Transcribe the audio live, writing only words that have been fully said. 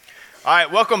All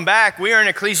right, welcome back. We are in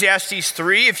Ecclesiastes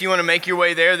 3, if you want to make your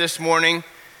way there this morning.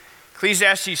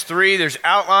 Ecclesiastes 3, there's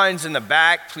outlines in the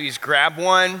back. Please grab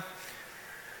one.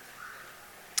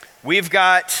 We've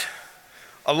got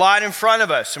a lot in front of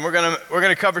us, and we're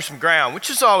gonna cover some ground, which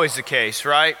is always the case,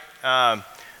 right? Trying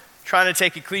to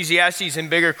take Ecclesiastes in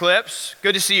bigger clips.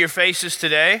 Good to see your faces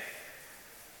today.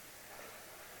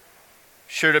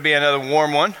 Sure to be another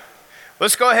warm one.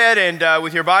 Let's go ahead and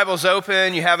with your Bibles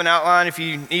open, you have an outline. If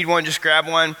you need one, just grab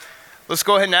one. Let's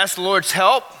go ahead and ask the Lord's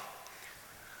help.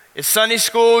 It's Sunday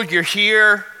school, you're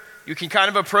here. You can kind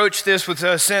of approach this with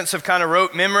a sense of kind of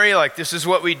rote memory, like this is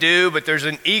what we do, but there's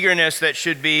an eagerness that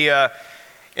should be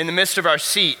in the midst of our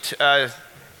seat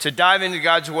to dive into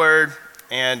God's Word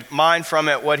and mine from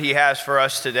it what He has for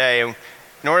us today. And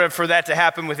in order for that to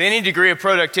happen with any degree of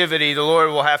productivity, the Lord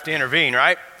will have to intervene,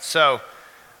 right? So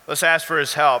let's ask for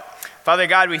His help. Father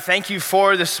God, we thank you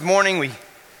for this morning.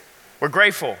 We're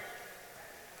grateful.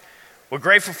 We're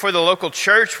grateful for the local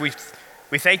church. We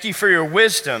thank you for your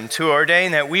wisdom to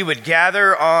ordain that we would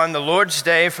gather on the Lord's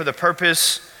Day for the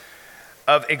purpose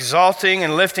of exalting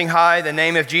and lifting high the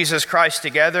name of Jesus Christ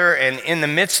together. And in the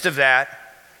midst of that,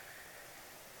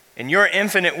 in your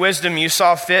infinite wisdom, you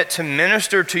saw fit to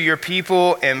minister to your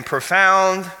people in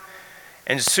profound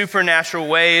and supernatural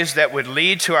ways that would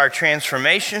lead to our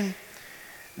transformation,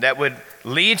 that would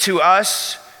lead to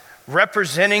us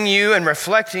representing you and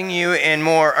reflecting you in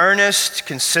more earnest,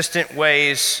 consistent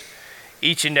ways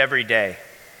each and every day.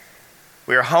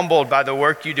 We are humbled by the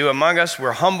work you do among us.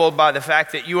 We're humbled by the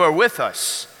fact that you are with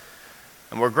us.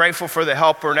 And we're grateful for the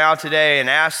help we're now today and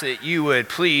ask that you would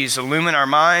please illumine our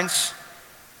minds,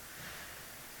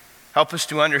 help us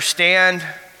to understand,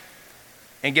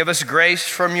 and give us grace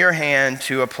from your hand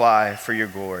to apply for your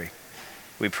glory.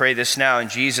 We pray this now in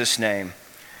Jesus' name.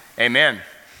 Amen.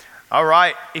 All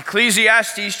right,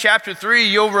 Ecclesiastes chapter 3,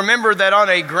 you'll remember that on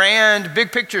a grand,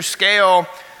 big picture scale,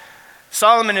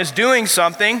 Solomon is doing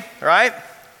something, right?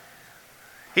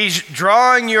 He's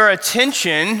drawing your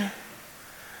attention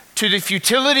to the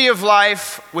futility of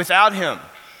life without him,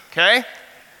 okay?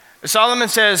 Solomon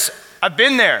says, I've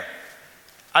been there.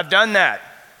 I've done that,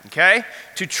 okay?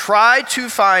 To try to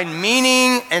find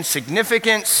meaning and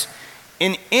significance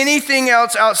in anything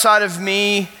else outside of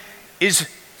me is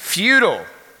futile,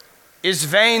 is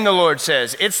vain, the Lord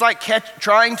says. It's like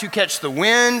trying to catch the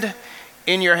wind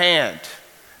in your hand.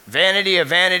 Vanity of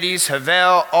vanities,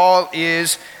 Havel, all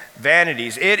is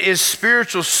vanities. It is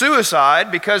spiritual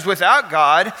suicide because without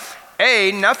God,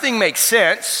 nothing makes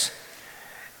sense.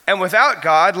 And without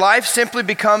God, life simply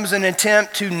becomes an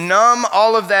attempt to numb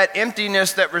all of that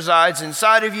emptiness that resides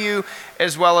inside of you,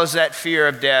 as well as that fear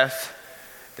of death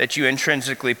that you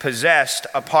intrinsically possessed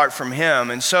apart from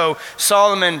him. And so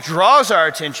Solomon draws our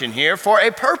attention here for a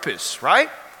purpose, right?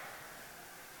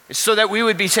 It's so that we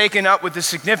would be taken up with the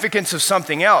significance of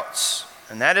something else,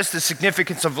 and that is the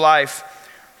significance of life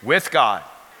with God.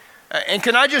 And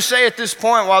can I just say at this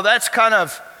point, while that's kind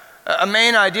of a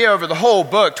main idea over the whole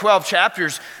book, 12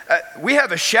 chapters, we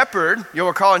have a shepherd. You'll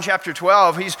recall in chapter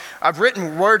 12, I've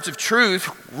written words of truth,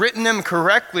 written them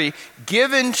correctly,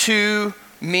 given to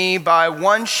me by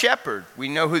one shepherd. We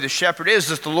know who the shepherd is.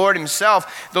 It's the Lord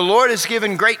himself. The Lord has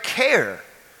given great care,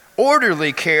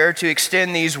 orderly care, to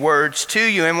extend these words to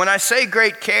you. And when I say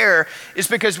great care, it's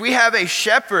because we have a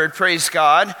shepherd, praise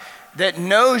God, that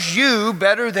knows you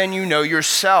better than you know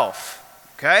yourself,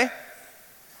 okay?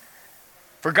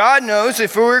 For God knows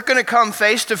if we're going to come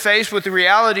face to face with the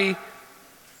reality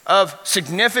of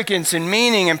significance and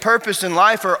meaning and purpose in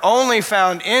life are only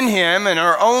found in him and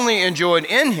are only enjoyed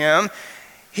in him,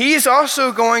 he's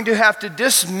also going to have to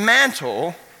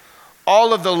dismantle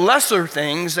all of the lesser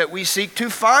things that we seek to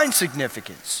find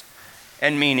significance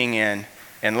and meaning in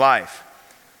life.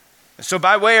 So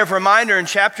by way of reminder, in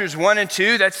chapters 1 and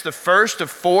 2, that's the first of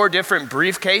 4 different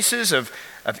briefcases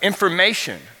of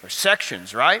information or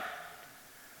sections, right?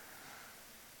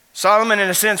 Solomon, in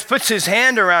a sense, puts his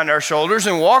hand around our shoulders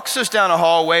and walks us down a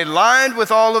hallway lined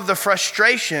with all of the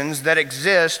frustrations that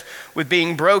exist with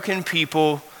being broken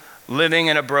people living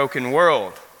in a broken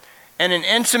world. And an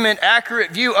intimate,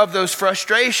 accurate view of those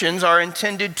frustrations are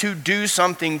intended to do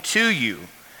something to you.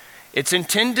 It's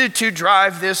intended to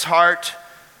drive this heart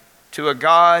to a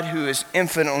God who is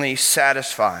infinitely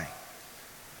satisfying.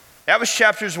 That was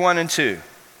chapters 1 and 2.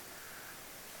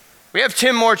 We have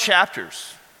 10 more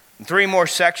chapters and 3 more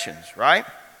sections, right?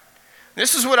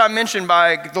 This is what I mentioned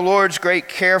by the Lord's great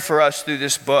care for us through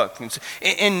this book.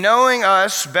 In knowing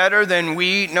us better than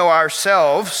we know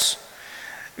ourselves,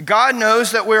 God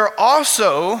knows that we're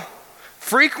also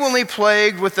frequently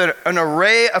plagued with an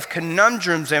array of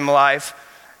conundrums in life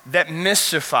that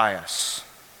mystify us.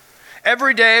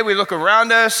 Every day we look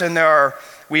around us and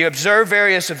we observe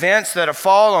various events that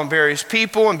fall on various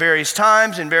people in various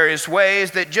times in various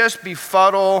ways that just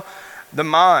befuddle the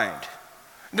mind.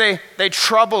 They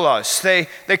trouble us. They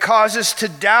cause us to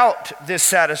doubt this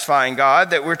satisfying God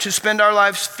that we're to spend our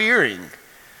lives fearing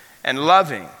and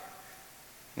loving.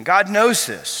 And God knows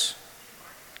this.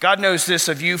 God knows this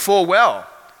of you full well.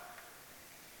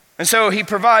 And so he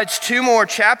provides 2 more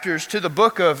chapters to the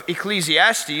book of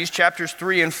Ecclesiastes, chapters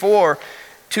 3 and 4,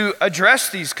 to address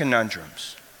these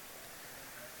conundrums.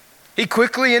 He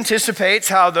quickly anticipates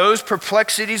how those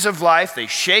perplexities of life, they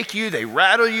shake you, they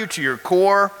rattle you to your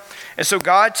core. And so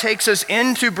God takes us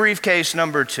into briefcase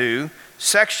number 2,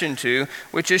 section 2,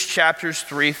 which is chapters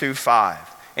 3 through 5.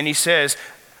 And he says,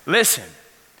 listen,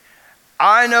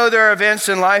 I know there are events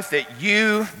in life that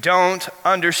you don't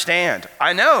understand.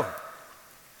 I know.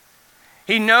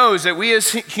 He knows that we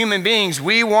as human beings,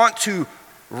 we want to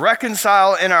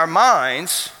reconcile in our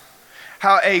minds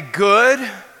how a good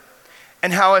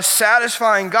and how a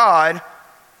satisfying God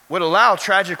would allow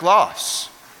tragic loss.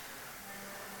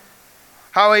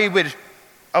 How he would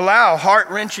allow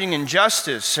heart-wrenching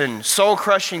injustice and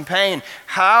soul-crushing pain.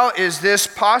 How is this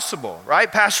possible, right?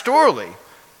 Pastorally,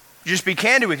 just be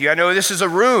candid with you. I know this is a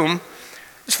room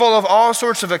that's full of all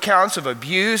sorts of accounts of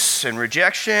abuse and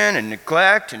rejection and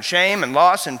neglect and shame and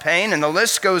loss and pain, and the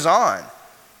list goes on.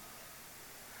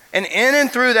 And in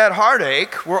and through that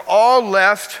heartache, we're all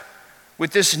left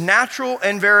with this natural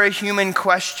and very human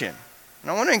question.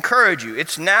 And I want to encourage you,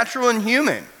 it's natural and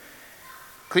human.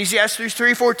 Ecclesiastes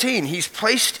 3:14, he's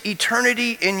placed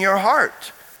eternity in your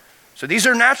heart. So these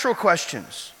are natural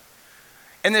questions.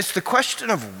 And it's the question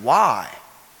of why,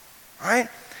 right?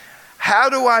 How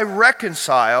do I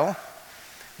reconcile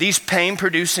these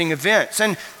pain-producing events?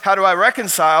 And how do I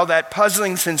reconcile that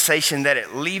puzzling sensation that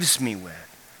it leaves me with?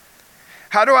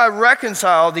 How do I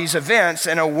reconcile these events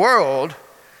in a world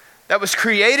that was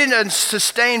created and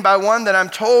sustained by one that I'm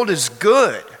told is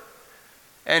good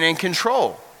and in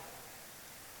control?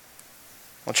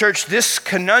 Well, church, this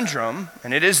conundrum,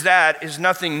 and it is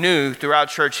nothing new throughout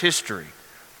church history.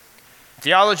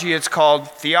 Theology, it's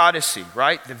called theodicy,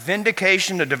 right? The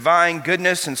vindication of divine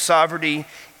goodness and sovereignty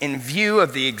in view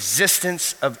of the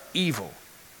existence of evil.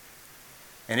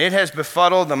 And it has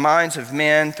befuddled the minds of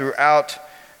men throughout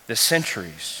the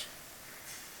centuries.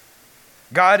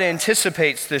 God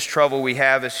anticipates this trouble we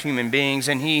have as human beings,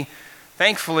 and he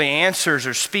thankfully answers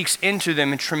or speaks into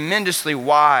them in tremendously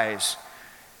wise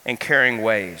and caring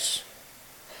ways.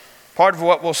 Part of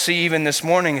what we'll see even this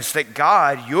morning is that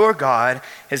God, your God,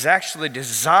 has actually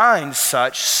designed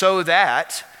such so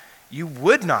that you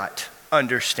would not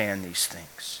understand these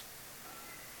things,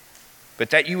 but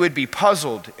that you would be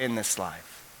puzzled in this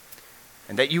life,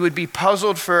 and that you would be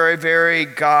puzzled for a very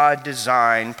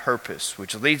God-designed purpose,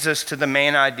 which leads us to the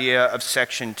main idea of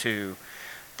section 2.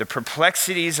 The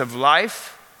perplexities of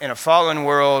life in a fallen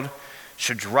world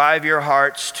should drive your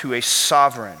hearts to a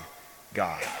sovereign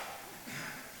God.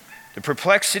 The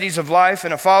perplexities of life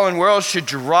in a fallen world should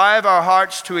drive our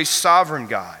hearts to a sovereign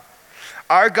God.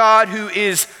 Our God who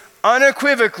is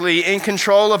unequivocally in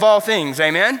control of all things,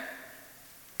 amen?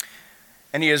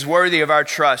 And he is worthy of our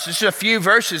trust. Just a few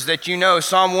verses that you know.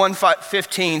 Psalm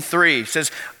 115:3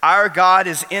 says, our God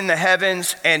is in the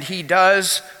heavens and he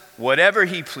does whatever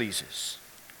he pleases.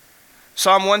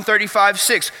 Psalm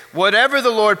 135:6, whatever the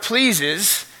Lord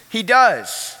pleases, he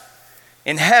does.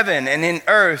 In heaven and in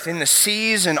earth, in the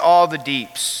seas and all the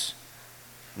deeps.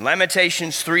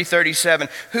 Lamentations 3:37,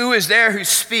 who is there who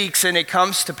speaks and it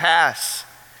comes to pass,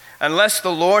 unless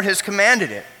the Lord has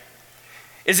commanded it?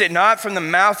 Is it not from the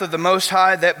mouth of the Most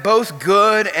High that both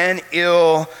good and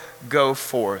ill go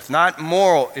forth? Not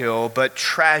moral ill, but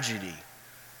tragedy,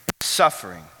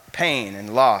 suffering, pain,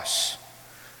 and loss.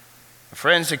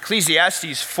 Friends,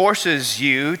 Ecclesiastes forces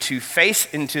you to face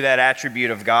into that attribute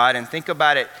of God and think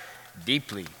about it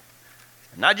deeply.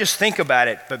 Not just think about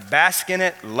it, but bask in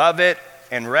it, love it,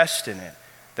 and rest in it,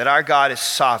 that our God is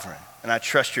sovereign. And I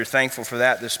trust you're thankful for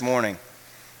that this morning.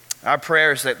 Our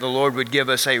prayer is that the Lord would give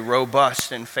us a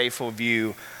robust and faithful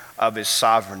view of his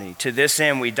sovereignty. To this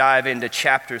end, we dive into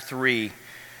chapter 3,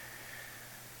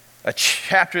 a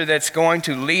chapter that's going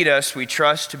to lead us, we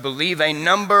trust, to believe a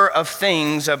number of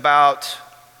things about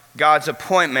God's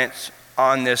appointments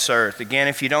on this earth. Again,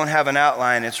 if you don't have an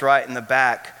outline, it's right in the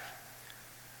back.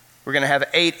 We're going to have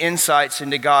 8 insights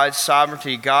into God's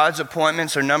sovereignty. God's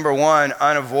appointments are, number 1,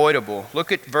 unavoidable.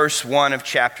 Look at verse 1 of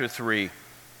chapter 3.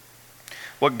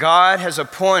 What God has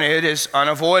appointed is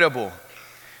unavoidable.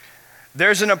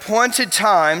 There's an appointed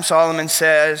time, Solomon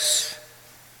says,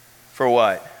 for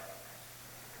what?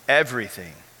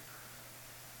 Everything.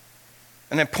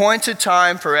 An appointed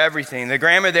time for everything. The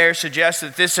grammar there suggests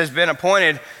that this has been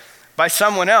appointed by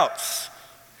someone else.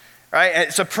 Right?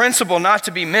 It's a principle not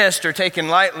to be missed or taken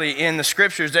lightly in the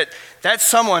scriptures, that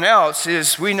someone else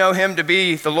is, we know him to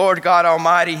be the Lord God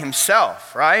Almighty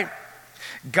himself, right?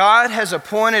 God has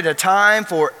appointed a time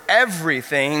for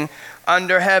everything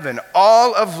under heaven.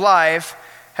 All of life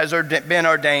has been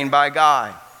ordained by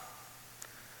God.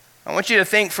 I want you to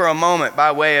think for a moment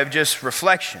by way of just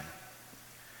reflection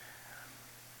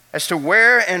as to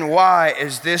where and why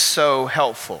is this so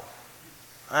helpful,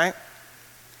 right?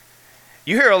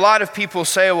 You hear a lot of people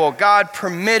say, well, God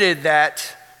permitted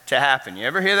that to happen. You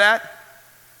ever hear that?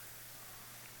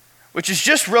 Which is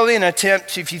just really an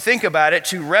attempt, if you think about it,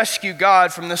 to rescue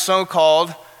God from the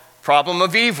so-called problem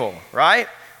of evil, right?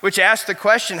 Which asks the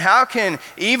question, how can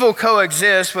evil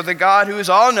coexist with a God who is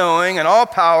all-knowing and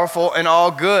all-powerful and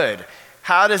all-good?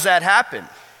 How does that happen?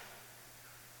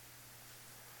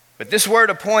 But this word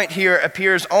appoint here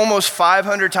appears almost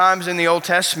 500 times in the Old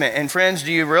Testament. And friends,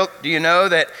 do you know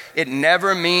that it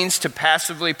never means to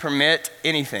passively permit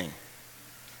anything?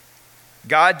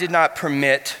 God did not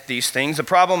permit these things. The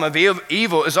problem of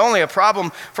evil is only a problem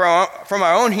from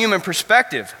our own human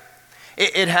perspective.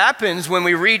 It happens when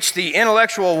we reach the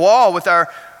intellectual wall with our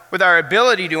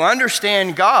ability to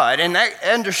understand God, and that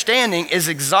understanding is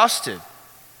exhausted,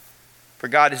 for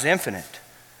God is infinite.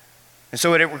 And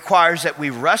so it requires that we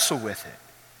wrestle with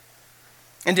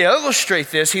it. And to illustrate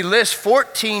this, he lists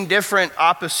 14 different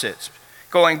opposites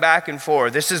going back and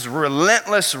forth. This is a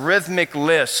relentless rhythmic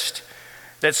list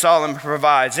that Solomon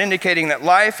provides, indicating that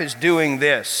life is doing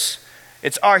this.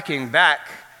 It's arcing back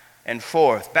and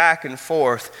forth, back and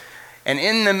forth. And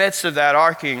in the midst of that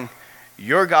arcing,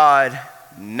 your God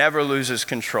never loses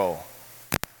control.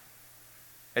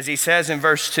 As he says in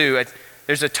verse 2,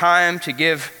 there's a time to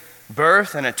give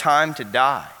birth and a time to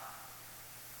die.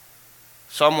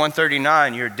 Psalm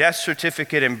 139, your death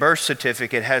certificate and birth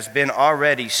certificate has been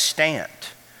already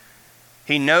stamped.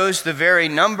 He knows the very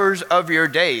numbers of your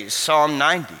days, Psalm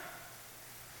 90.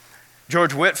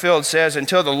 George Whitefield says,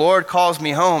 until the Lord calls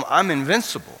me home, I'm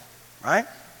invincible, right?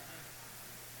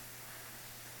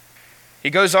 He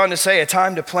goes on to say, a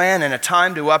time to plant and a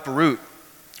time to uproot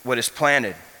what is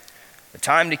planted, a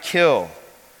time to kill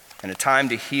and a time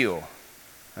to heal.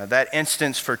 That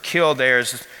instance for kill there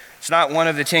is, it's not one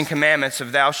of the 10 commandments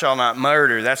of thou shalt not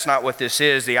murder. That's not what this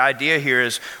is. The idea here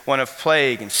is one of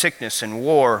plague and sickness and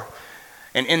war.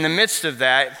 And in the midst of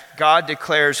that, God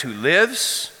declares who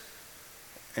lives,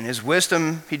 and his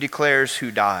wisdom, he declares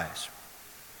who dies.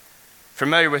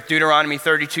 Familiar with Deuteronomy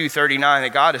 32:39,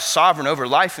 that God is sovereign over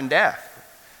life and death.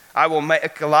 I will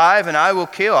make alive and I will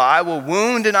kill. I will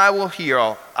wound and I will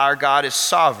heal. Our God is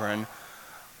sovereign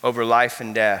over life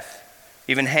and death.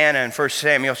 Even Hannah in 1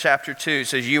 Samuel chapter 2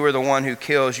 says, you are the one who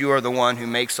kills, you are the one who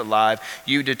makes alive.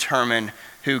 You determine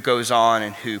who goes on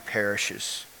and who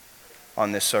perishes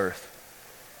on this earth.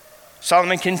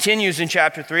 Solomon continues in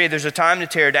chapter 3, there's a time to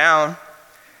tear down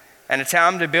and a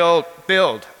time to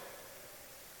build.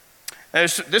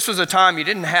 This was a time you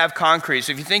didn't have concrete.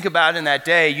 So if you think about it, in that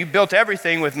day, you built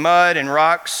everything with mud and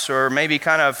rocks or maybe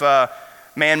kind of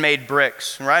man-made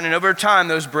bricks, right? And over time,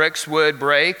 those bricks would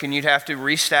break and you'd have to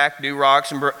restack new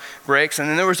rocks and bricks. And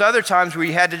then there was other times where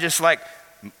you had to just like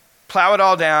plow it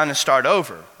all down and start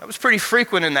over. That was pretty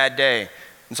frequent in that day.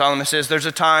 And Solomon says there's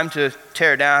a time to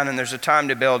tear down and there's a time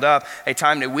to build up, a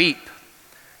time to weep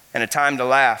and a time to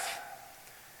laugh,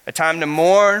 a time to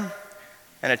mourn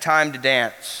and a time to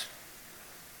dance.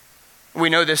 We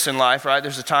know this in life, right?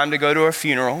 There's a time to go to a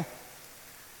funeral,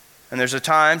 and there's a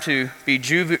time to be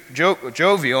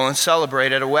jovial and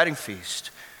celebrate at a wedding feast.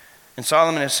 And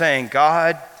Solomon is saying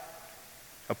God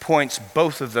appoints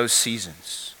both of those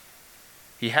seasons.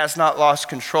 He has not lost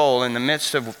control in the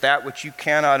midst of that which you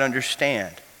cannot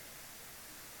understand.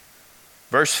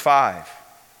 Verse 5,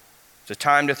 it's a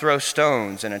time to throw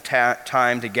stones and a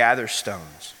time to gather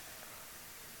stones.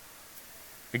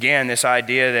 Again, this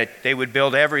idea that they would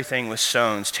build everything with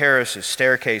stones, terraces,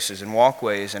 staircases, and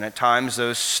walkways, and at times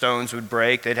those stones would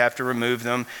break. They'd have to remove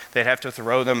them. They'd have to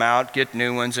throw them out, get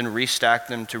new ones, and restack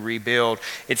them to rebuild.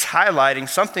 It's highlighting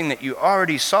something that you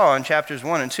already saw in chapters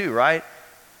 1 and 2, right?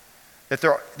 That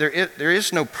there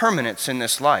is no permanence in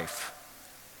this life.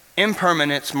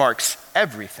 Impermanence marks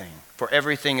everything, for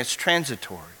everything is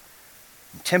transitory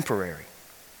and temporary.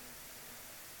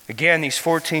 Again, these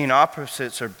 14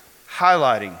 opposites are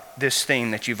highlighting this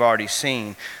theme that you've already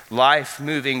seen. Life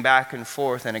moving back and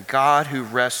forth and a God who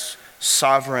rests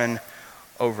sovereign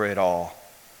over it all.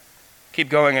 Keep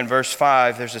going in verse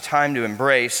 5. There's a time to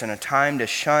embrace and a time to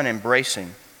shun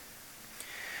embracing.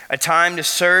 A time to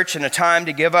search and a time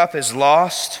to give up as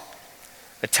lost.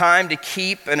 a time to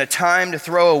keep and a time to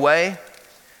throw away,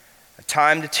 a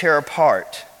time to tear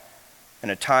apart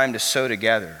and a time to sew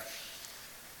together.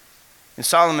 In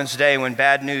Solomon's day, when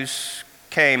bad news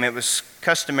came, it was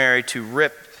customary to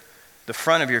rip the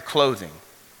front of your clothing,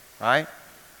 right?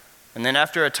 And then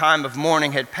after a time of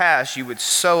mourning had passed, you would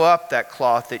sew up that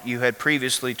cloth that you had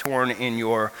previously torn in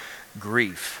your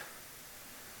grief.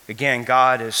 Again,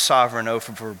 God is sovereign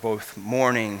over both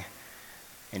mourning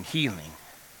and healing.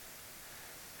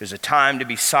 There's a time to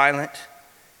be silent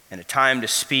and a time to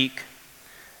speak,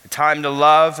 a time to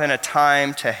love and a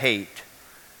time to hate,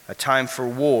 a time for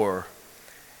war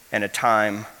and a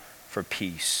time for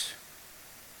peace.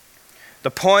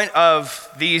 The point of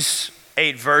these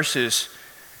 8 verses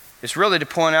is really to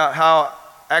point out how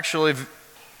actually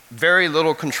very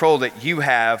little control that you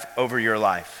have over your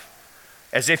life,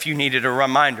 as if you needed a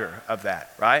reminder of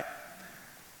that, right?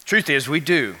 Truth is, we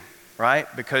do, right?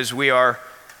 Because we are,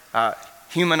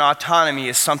 human autonomy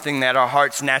is something that our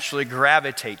hearts naturally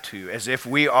gravitate to, as if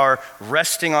we are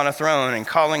resting on a throne and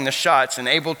calling the shots and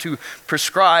able to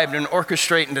prescribe and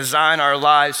orchestrate and design our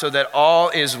lives so that all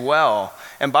is well.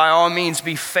 And by all means,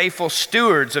 be faithful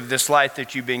stewards of this life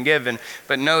that you've been given,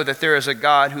 but know that there is a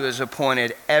God who has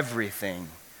appointed everything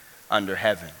under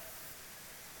heaven.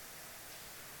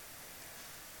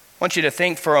 I want you to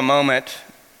think for a moment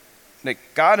that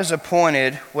God has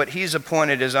appointed, what he's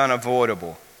appointed is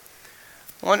unavoidable.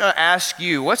 I want to ask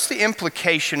you, what's the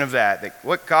implication of that? That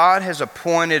what God has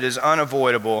appointed is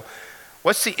unavoidable.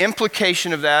 What's the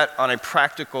implication of that on a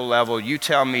practical level? You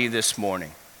tell me this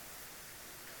morning.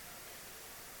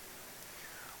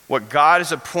 What God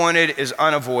has appointed is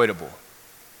unavoidable.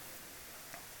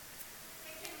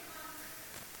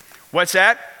 What's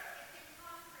that?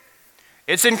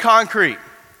 It's in concrete.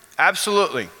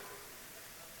 Absolutely.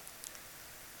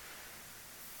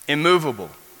 Immovable,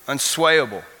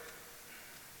 unswayable.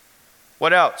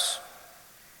 What else?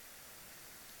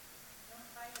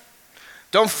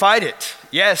 Don't fight it.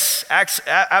 Yes,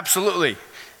 absolutely.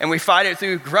 And we fight it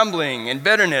through grumbling and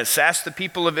bitterness. Ask the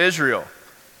people of Israel.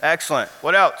 Excellent.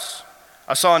 What else?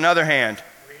 I saw another hand.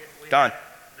 We Don. have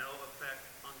no effect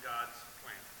on God's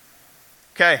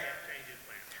plan. Okay.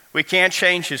 We can't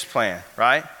change his plan,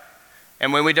 right?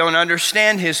 And when we don't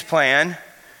understand his plan,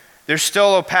 there's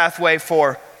still a pathway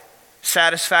for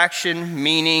satisfaction,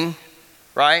 meaning,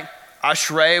 right?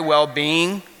 Ashrei,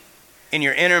 well-being in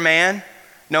your inner man,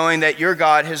 knowing that your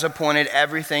God has appointed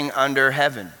everything under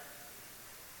heaven.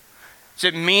 Does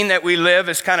it mean that we live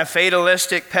as kind of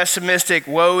fatalistic, pessimistic,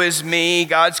 woe is me,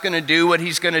 God's going to do what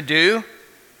he's going to do?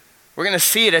 We're going to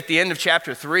see it at the end of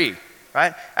chapter 3,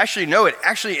 right? Actually, no, it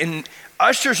actually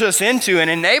ushers us into and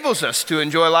enables us to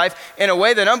enjoy life in a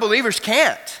way that unbelievers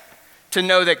can't, to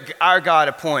know that our God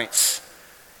appoints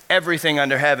everything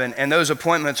under heaven, and those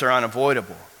appointments are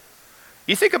unavoidable.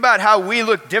 You think about how we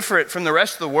look different from the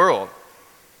rest of the world.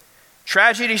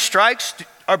 Tragedy strikes,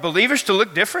 are believers to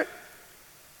look different?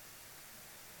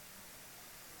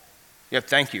 Yeah,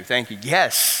 thank you.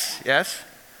 Yes. We're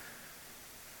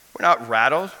not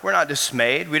rattled. We're not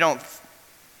dismayed. We don't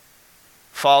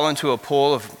fall into a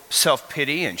pool of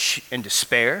self-pity and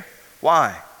despair.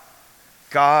 Why?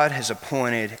 God has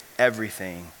appointed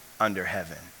everything under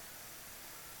heaven.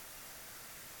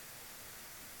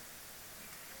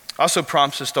 Also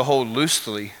prompts us to hold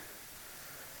loosely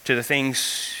to the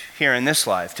things here in this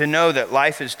life, to know that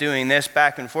life is doing this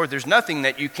back and forth. There's nothing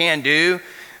that you can do.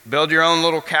 Build your own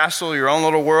little castle, your own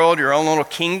little world, your own little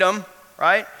kingdom,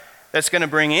 right? That's going to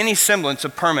bring any semblance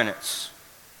of permanence.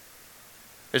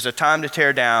 There's a time to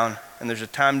tear down and there's a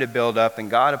time to build up,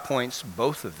 and God appoints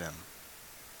both of them.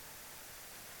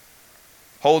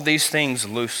 Hold these things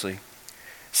loosely.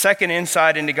 Second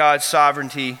insight into God's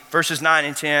sovereignty, verses 9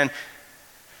 and 10,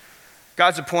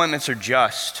 God's appointments are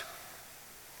just.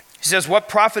 He says, what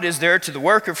profit is there to the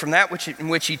worker from that in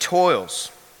which he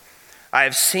toils? I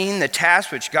have seen the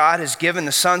task which God has given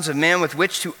the sons of men with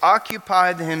which to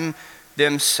occupy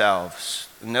themselves.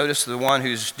 Notice the one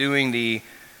who's doing the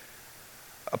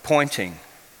appointing.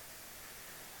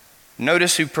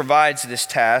 Notice who provides this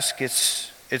task.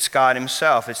 It's God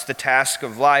himself. It's the task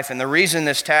of life. And the reason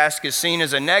this task is seen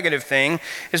as a negative thing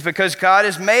is because God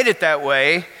has made it that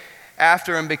way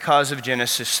after and because of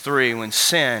Genesis 3, when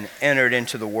sin entered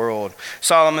into the world.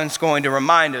 Solomon's going to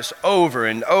remind us over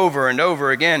and over and over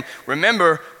again,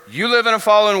 remember, you live in a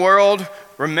fallen world.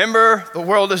 Remember, the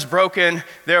world is broken.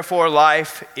 Therefore,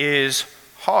 life is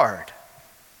hard.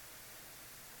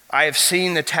 I have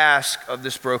seen the task of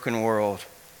this broken world,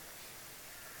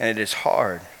 and it is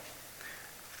hard.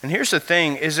 And here's the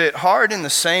thing, is it hard in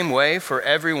the same way for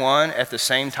everyone at the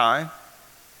same time?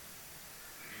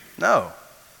 No.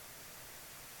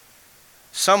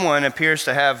 Someone appears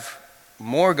to have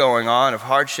more going on of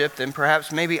hardship than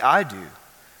perhaps maybe I do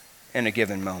in a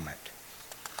given moment.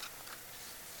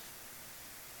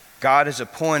 God is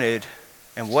appointed,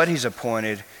 and what he's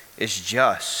appointed is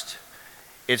just.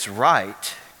 It's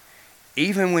right,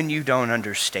 even when you don't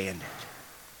understand it.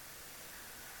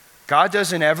 God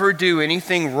doesn't ever do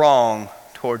anything wrong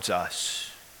towards us.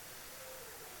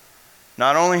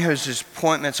 Not only is his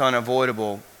appointments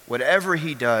unavoidable, whatever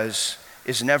he does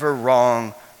is never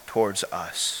wrong towards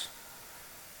us.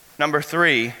 Number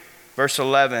 3, verse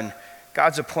 11,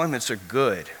 God's appointments are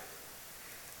good.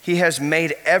 He has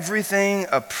made everything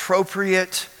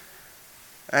appropriate,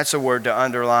 that's a word to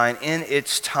underline, in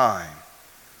its time.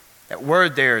 That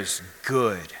word there is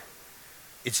good.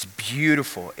 It's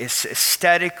beautiful. It's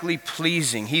aesthetically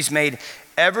pleasing. He's made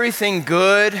everything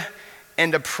good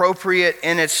and appropriate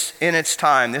in its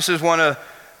time. This is one of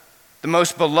the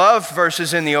most beloved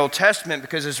verses in the Old Testament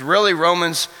because it's really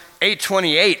Romans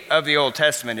 8:28 of the Old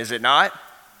Testament, is it not?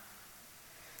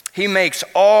 He makes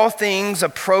all things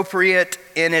appropriate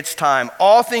in its time.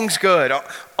 All things good.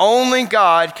 Only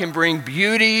God can bring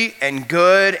beauty and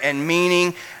good and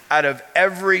meaning out of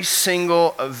every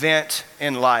single event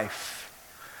in life.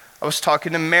 I was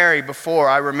talking to Mary before.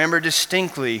 I remember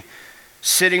distinctly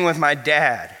sitting with my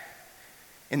dad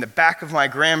in the back of my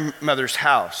grandmother's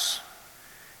house.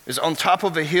 It was on top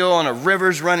of a hill and a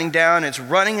river's running down. It's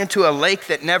running into a lake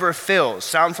that never fills.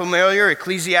 Sound familiar?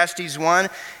 Ecclesiastes 1.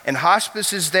 And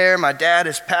hospice is there. My dad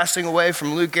is passing away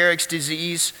from Lou Gehrig's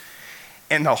disease.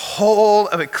 And the whole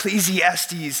of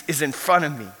Ecclesiastes is in front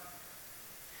of me.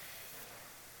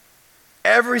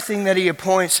 Everything that he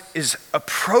appoints is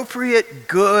appropriate,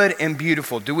 good, and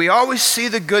beautiful. Do we always see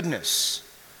the goodness?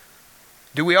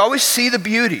 Do we always see the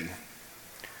beauty?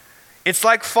 It's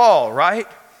like fall, right?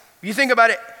 You think about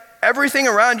it, everything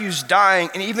around you is dying,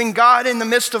 and even God in the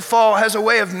midst of fall has a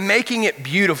way of making it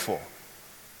beautiful.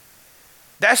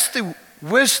 That's the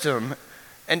wisdom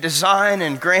and design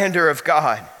and grandeur of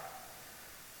God.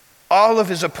 All of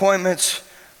his appointments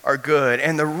are good.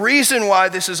 And the reason why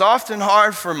this is often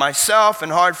hard for myself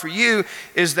and hard for you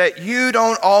is that you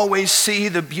don't always see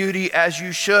the beauty as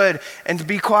you should. And to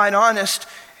be quite honest,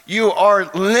 you are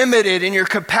limited in your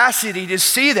capacity to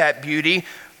see that beauty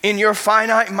in your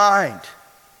finite mind.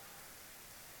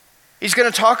 He's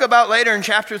going to talk about later in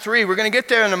chapter 3. We're going to get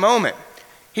there in a moment.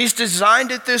 He's designed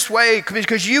it this way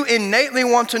because you innately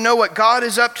want to know what God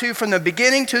is up to from the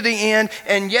beginning to the end,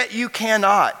 and yet you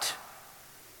cannot.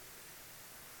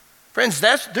 Friends,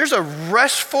 there's a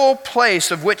restful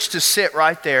place of which to sit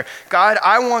right there. God,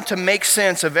 I want to make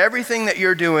sense of everything that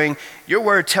you're doing. Your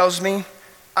word tells me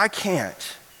I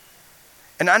can't.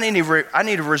 And I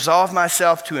need to resolve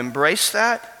myself to embrace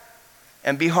that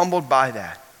and be humbled by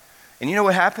that. And you know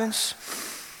what happens?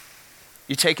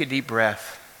 You take a deep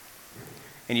breath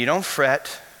and you don't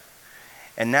fret.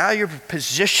 And now you're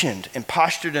positioned and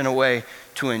postured in a way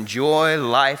to enjoy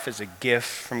life as a gift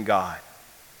from God.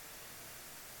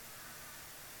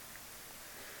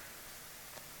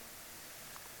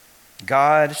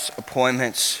 God's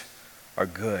appointments are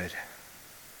good.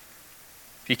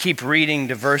 If you keep reading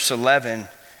to verse 11,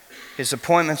 his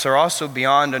appointments are also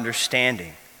beyond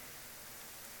understanding.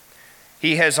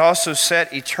 He has also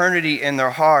set eternity in their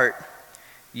heart,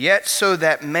 yet so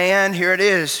that man, here it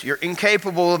is, you're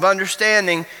incapable of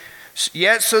understanding,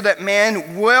 yet so that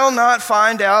man will not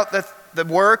find out that the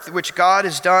work which God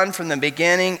has done from the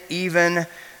beginning even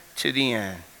to the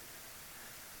end.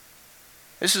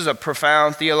 This is a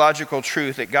profound theological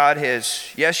truth that God has,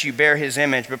 yes, you bear his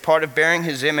image, but part of bearing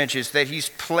his image is that he's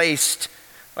placed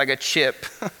like a chip,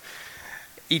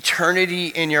 eternity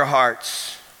in your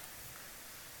hearts.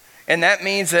 And that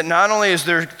means that not only is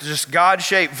there this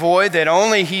God-shaped void that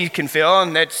only he can fill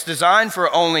and that's designed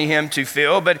for only him to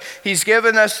fill, but he's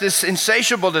given us this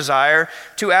insatiable desire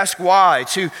to ask why,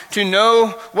 to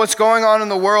know what's going on in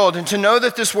the world and to know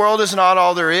that this world is not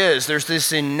all there is. There's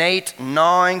this innate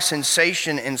gnawing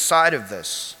sensation inside of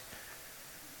this.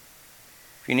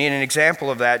 If you need an example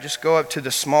of that, just go up to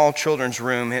the small children's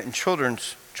room in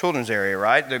children's area,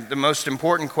 right? The most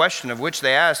important question of which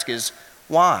they ask is,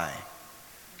 why?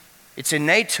 It's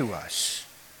innate to us.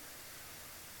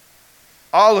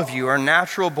 All of you are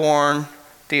natural-born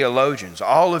theologians.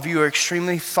 All of you are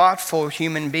extremely thoughtful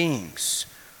human beings.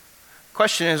 The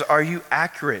question is, are you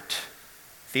accurate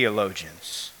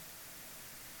theologians?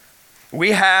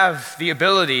 We have the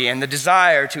ability and the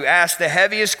desire to ask the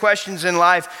heaviest questions in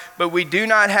life, but we do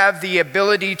not have the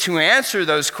ability to answer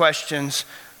those questions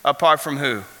apart from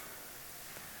who?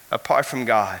 Apart from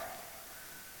God.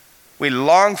 We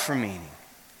long for meaning.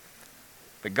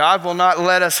 But God will not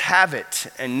let us have it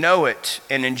and know it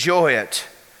and enjoy it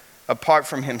apart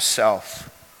from himself.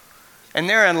 And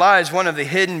therein lies one of the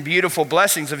hidden beautiful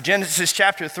blessings of Genesis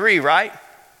chapter 3, right?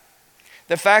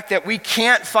 The fact that we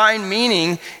can't find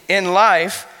meaning in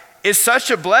life is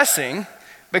such a blessing,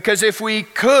 because if we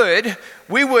could,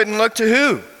 we wouldn't look to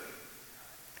who?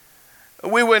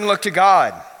 We wouldn't look to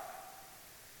God.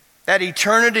 That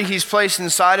eternity he's placed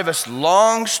inside of us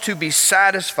longs to be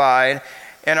satisfied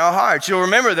in our hearts. You'll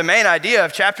remember the main idea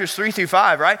of chapters 3 through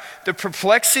 5, right? The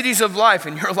perplexities of life,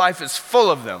 and your life is full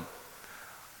of them,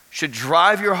 should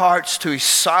drive your hearts to a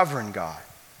sovereign God.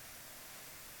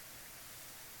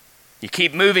 You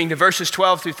keep moving to verses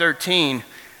 12 through 13.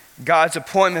 God's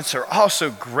appointments are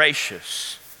also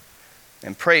gracious.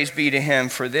 And praise be to him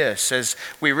for this. As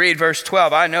we read verse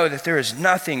 12, I know that there is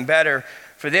nothing better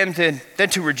for them than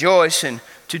to rejoice and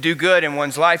to do good in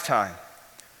one's lifetime.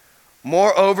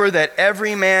 Moreover, that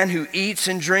every man who eats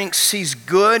and drinks sees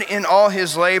good in all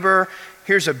his labor.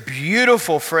 Here's a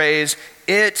beautiful phrase.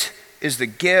 It is the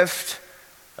gift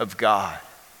of God.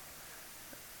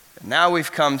 And now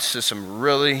we've come to some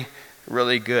really,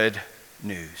 really good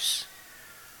news.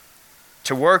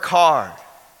 To work hard,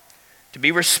 to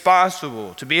be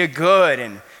responsible, to be a good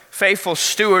and faithful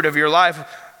steward of your life,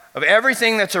 of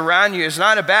everything that's around you, is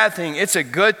not a bad thing. It's a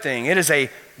good thing. It is a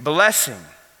blessing.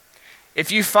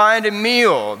 If you find a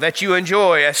meal that you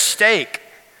enjoy, a steak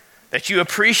that you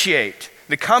appreciate,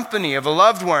 the company of a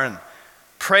loved one,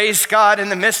 praise God in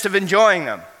the midst of enjoying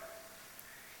them.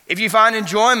 If you find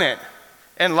enjoyment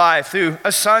in life through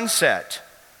a sunset,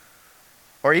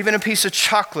 or even a piece of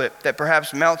chocolate that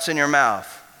perhaps melts in your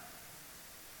mouth,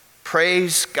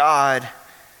 praise God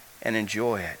and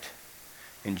enjoy it.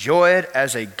 Enjoy it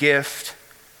as a gift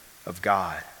of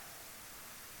God.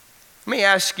 Let me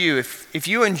ask you, if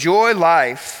you enjoy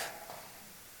life,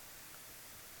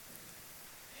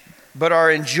 but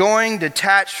are enjoying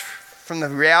detached from the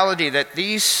reality that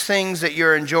these things that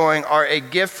you're enjoying are a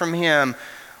gift from him,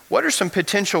 what are some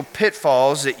potential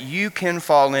pitfalls that you can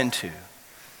fall into?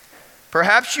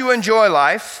 Perhaps you enjoy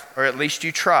life, or at least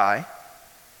you try,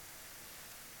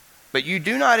 but you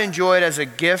do not enjoy it as a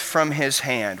gift from his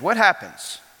hand. What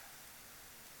happens?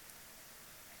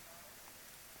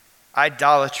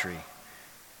 Idolatry.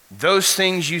 Those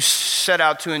things you set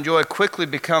out to enjoy quickly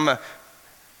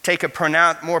take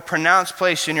a more pronounced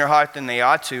place in your heart than they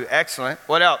ought to. Excellent.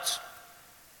 What else?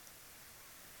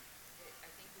 I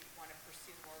think we want to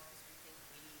pursue more because we think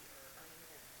we are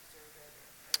earning it or deserve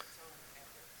it or so on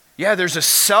efforts. Yeah, there's a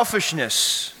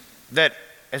selfishness that,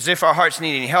 as if our hearts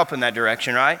need any help in that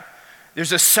direction, right?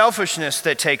 There's a selfishness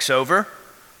that takes over.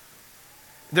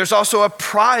 There's also a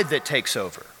pride that takes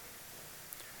over,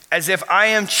 as if I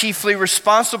am chiefly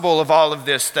responsible of all of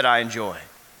this that I enjoy.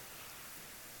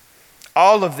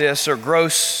 All of this are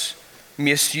gross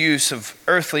misuse of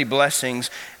earthly blessings.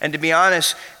 And to be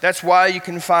honest, that's why you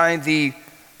can find the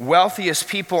wealthiest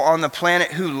people on the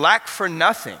planet who lack for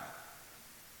nothing.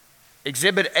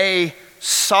 Exhibit A,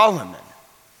 Solomon.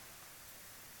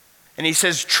 And he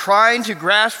says, trying to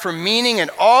grasp for meaning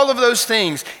in all of those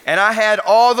things, and I had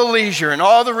all the leisure and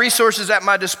all the resources at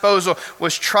my disposal,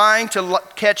 was trying to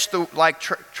catch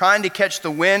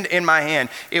the wind in my hand.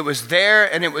 It was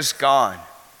there and it was gone.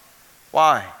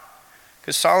 Why?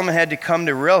 Because Solomon had to come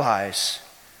to realize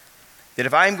that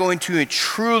if I'm going to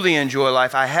truly enjoy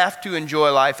life, I have to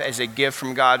enjoy life as a gift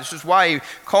from God. This is why he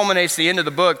culminates the end of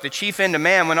the book, the chief end of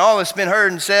man, when all has been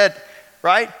heard and said,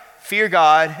 right? Fear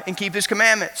God and keep his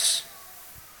commandments.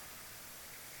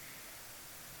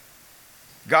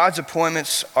 God's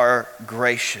appointments are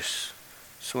gracious,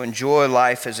 so enjoy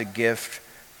life as a gift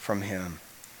from him.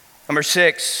 Number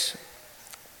 6,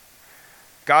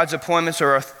 God's appointments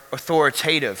are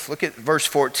authoritative. Look at verse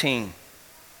 14.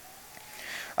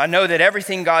 I know that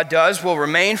everything God does will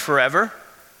remain forever.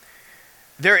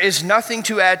 There is nothing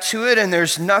to add to it, and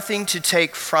there's nothing to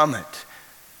take from it.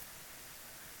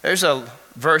 There's a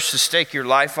verse to stake your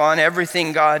life on.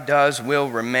 Everything God does will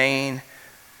remain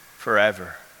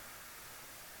forever.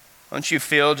 Don't you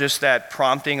feel just that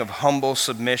prompting of humble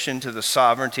submission to the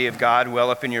sovereignty of God well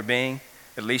up in your being?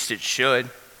 At least it should.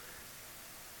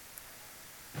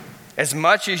 As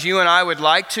much as you and I would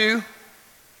like to,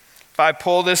 if I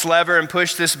pull this lever and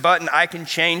push this button, I can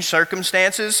change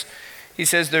circumstances. He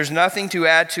says there's nothing to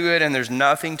add to it and there's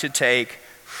nothing to take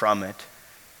from it.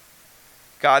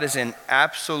 God is in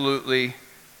absolute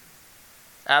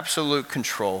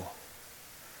control.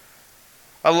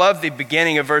 I love the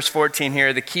beginning of verse 14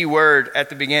 here. The key word at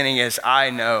the beginning is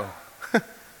I know.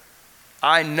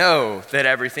 I know that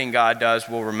everything God does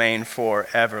will remain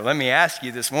forever. Let me ask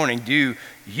you this morning, do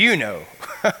you know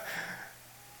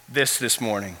this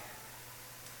morning?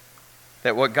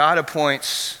 That what God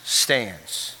appoints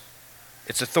stands.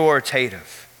 It's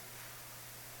authoritative.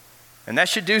 And that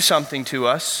should do something to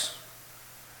us.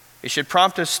 It should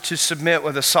prompt us to submit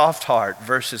with a soft heart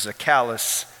versus a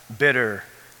callous, bitter,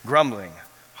 grumbling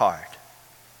heart.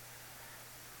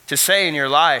 To say in your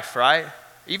life, right?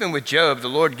 Even with Job, the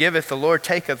Lord giveth, the Lord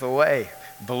taketh away.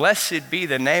 Blessed be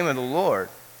the name of the Lord.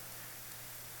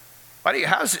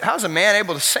 How's a man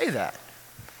able to say that?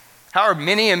 How are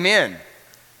many men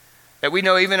that we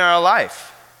know even in our life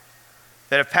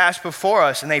that have passed before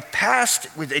us, and they passed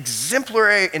with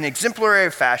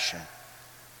exemplary fashion,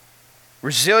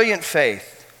 resilient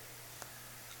faith?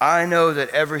 I know that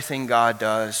everything God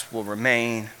does will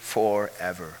remain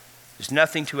forever. There's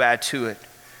nothing to add to it.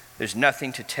 There's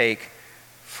nothing to take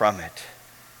from it.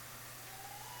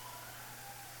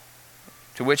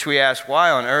 To which we ask, why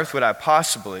on earth would I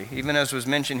possibly, even as was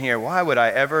mentioned here, why would I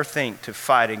ever think to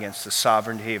fight against the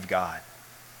sovereignty of God?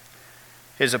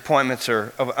 His appointments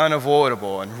are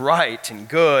unavoidable and right and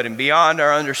good and beyond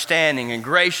our understanding and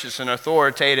gracious and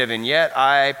authoritative, and yet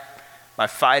my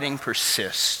fighting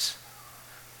persists.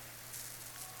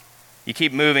 You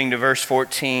keep moving to verse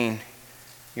 14,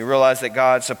 you realize that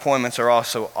God's appointments are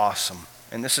also awesome.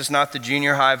 And this is not the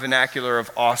junior high vernacular of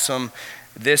awesome.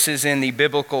 This is in the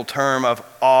biblical term of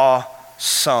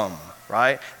awesome,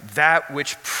 right? That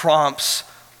which prompts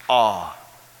awe,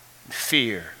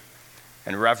 fear,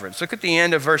 and reverence. Look at the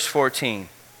end of verse 14.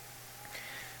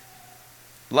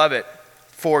 Love it.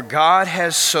 For God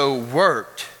has so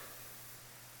worked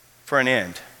for an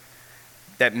end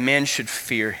that men should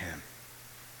fear him.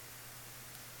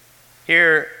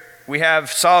 Here we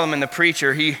have Solomon the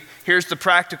preacher. Here's the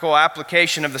practical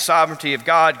application of the sovereignty of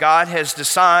God. God has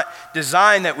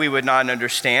designed that we would not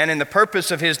understand, and the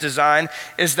purpose of his design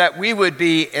is that we would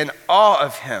be in awe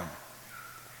of him,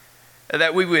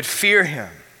 that we would fear him.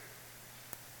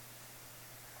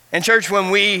 And church,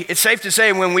 it's safe to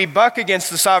say, when we buck against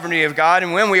the sovereignty of God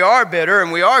and when we are bitter and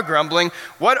we are grumbling,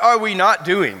 what are we not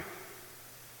doing?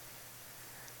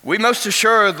 We most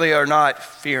assuredly are not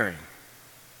fearing.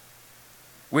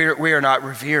 We are not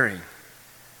revering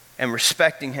and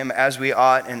respecting him as we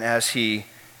ought and as he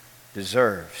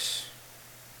deserves.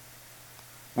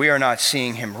 We are not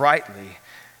seeing him rightly,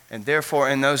 and therefore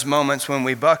in those moments when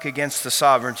we buck against the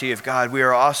sovereignty of God, we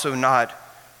are also not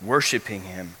worshiping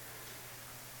him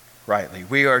rightly.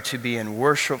 We are to be in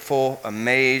worshipful,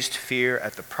 amazed fear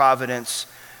at the providence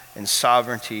and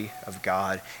sovereignty of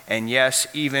God. And yes,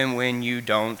 even when you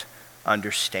don't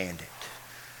understand it.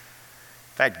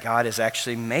 In fact, God has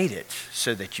actually made it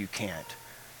so that you can't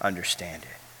understand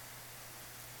it.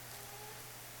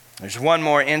 There's one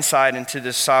more insight into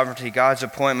this sovereignty. God's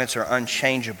appointments are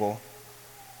unchangeable.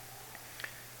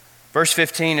 Verse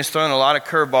 15 has thrown a lot of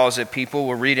curveballs at people.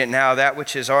 We'll read it now. That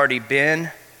which has already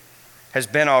been has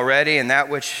been already, and that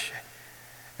which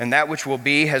will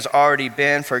be has already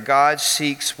been, for God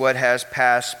seeks what has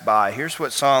passed by. Here's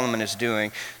what Solomon is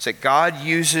doing. It's that God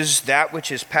uses that which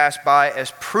has passed by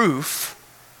as proof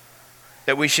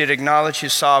that we should acknowledge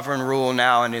his sovereign rule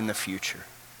now and in the future,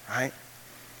 right?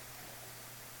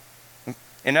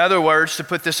 In other words, to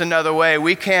put this another way,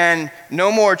 we can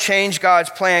no more change God's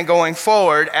plan going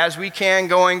forward as we can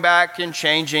going back and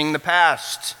changing the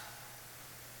past.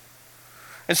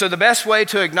 And so the best way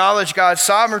to acknowledge God's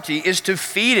sovereignty is to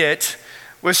feed it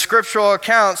with scriptural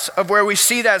accounts of where we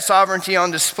see that sovereignty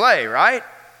on display, right?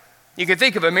 You can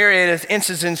think of a myriad of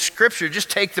instances in Scripture. Just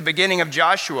take the beginning of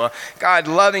Joshua. God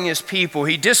loving his people.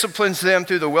 He disciplines them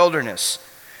through the wilderness.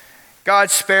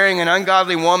 God sparing an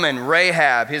ungodly woman,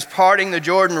 Rahab. His parting the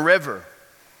Jordan River.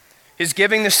 His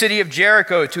giving the city of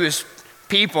Jericho to his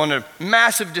people in a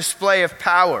massive display of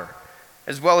power,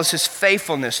 as well as his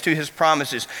faithfulness to his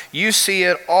promises. You see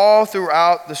it all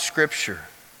throughout the Scripture.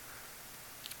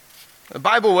 The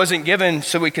Bible wasn't given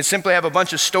so we could simply have a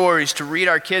bunch of stories to read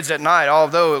our kids at night,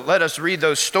 although let us read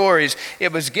those stories.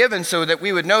 It was given so that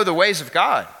we would know the ways of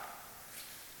God,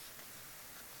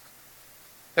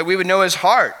 that we would know his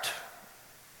heart,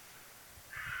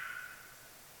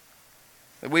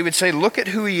 that we would say, look at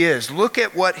who he is, look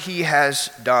at what he has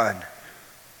done.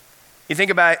 You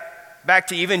think about back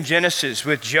to even Genesis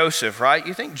with Joseph, right?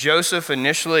 You think Joseph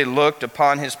initially looked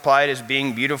upon his plight as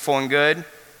being beautiful and good?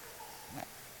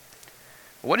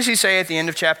 What does he say at the end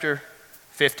of chapter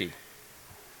 50?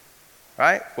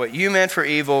 Right? What you meant for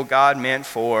evil, God meant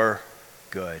for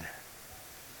good.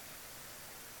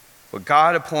 What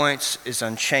God appoints is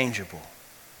unchangeable.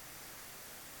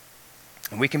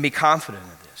 And we can be confident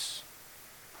of this.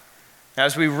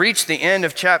 As we reach the end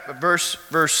of verse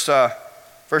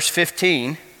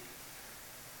 15,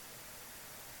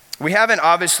 we haven't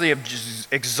obviously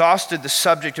exhausted the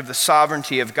subject of the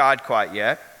sovereignty of God quite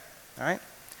yet, all right?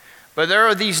 But there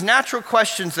are these natural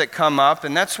questions that come up,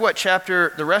 and that's what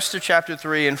the rest of chapter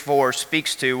 3 and 4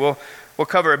 speaks to. We'll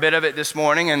cover a bit of it this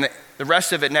morning and the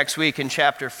rest of it next week in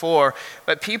chapter 4.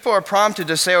 But people are prompted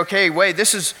to say, okay, wait,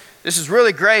 this is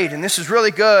really great, and this is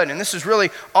really good, and this is really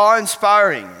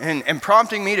awe-inspiring, and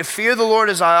prompting me to fear the Lord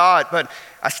as I ought, but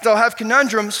I still have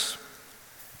conundrums.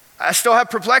 I still have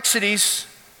perplexities.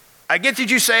 I get that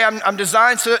you say I'm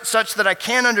designed such that I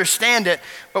can't understand it,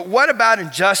 but what about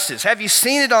injustice? Have you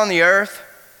seen it on the earth?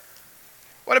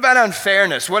 What about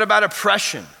unfairness? What about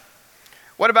oppression?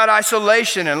 What about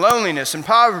isolation and loneliness and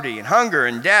poverty and hunger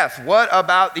and death? What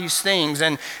about these things?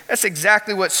 And that's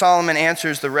exactly what Solomon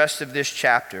answers the rest of this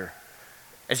chapter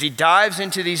as he dives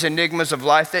into these enigmas of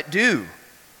life that do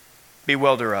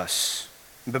bewilder us,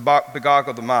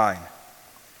 begoggle the mind.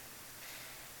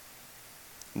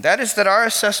 And that is that our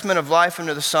assessment of life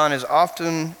under the sun is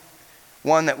often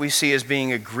one that we see as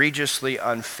being egregiously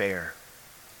unfair.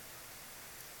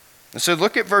 And so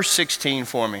look at verse 16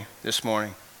 for me this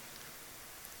morning.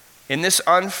 In this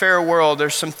unfair world,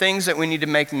 there's some things that we need to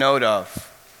make note of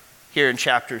here in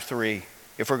chapter 3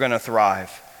 if we're going to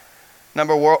thrive.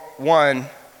 Number one,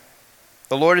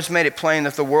 the Lord has made it plain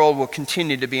that the world will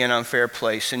continue to be an unfair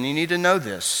place, and you need to know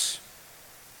this.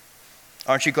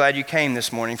 Aren't you glad you came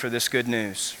this morning for this good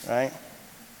news, right?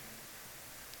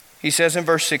 He says in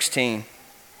verse 16,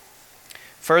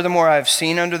 furthermore, I have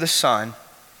seen under the sun,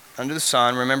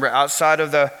 remember, outside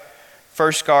of the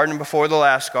first garden, before the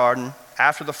last garden,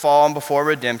 after the fall and before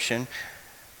redemption,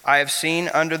 I have seen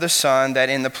under the sun that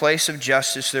in the place of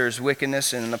justice there is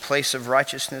wickedness, and in the place of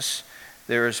righteousness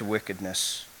there is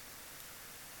wickedness.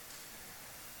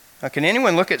 Now, can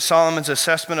anyone look at Solomon's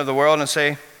assessment of the world and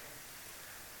say,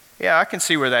 yeah, I can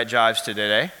see where that jives to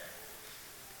today?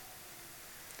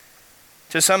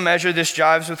 To some measure, this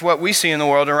jives with what we see in the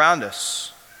world around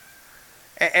us.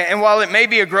 And while it may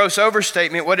be a gross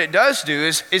overstatement, what it does do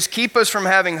is keep us from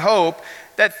having hope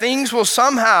that things will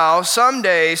somehow,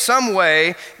 someday, some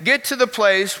way get to the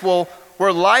place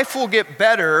where life will get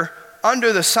better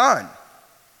under the sun.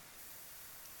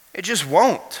 It just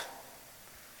won't.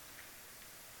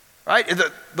 Right?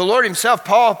 The Lord himself,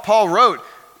 Paul wrote,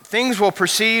 things will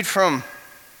proceed from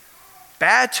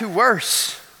bad to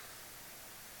worse.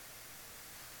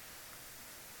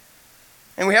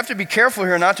 And we have to be careful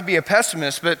here not to be a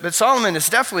pessimist, but Solomon is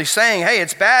definitely saying, hey,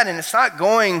 it's bad and it's not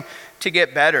going to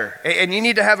get better. And you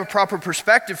need to have a proper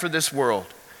perspective for this world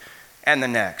and the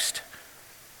next.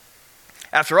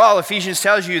 After all, Ephesians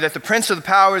tells you that the prince of the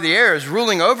power of the air is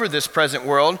ruling over this present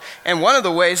world, and one of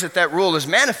the ways that rule is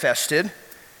manifested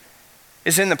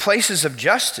is in the places of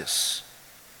justice,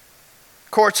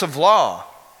 courts of law.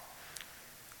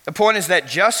 The point is that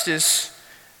justice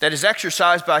that is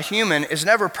exercised by human is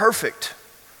never perfect.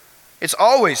 It's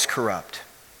always corrupt.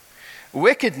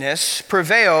 Wickedness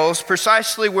prevails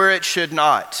precisely where it should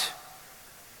not,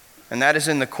 and that is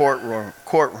in the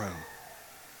courtroom.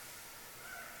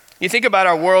 You think about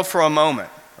our world for a moment,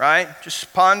 right?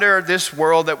 Just ponder this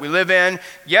world that we live in.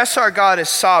 Yes, our God is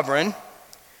sovereign,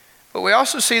 but we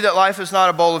also see that life is not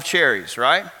a bowl of cherries,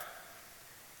 right?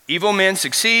 Evil men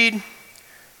succeed.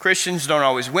 Christians don't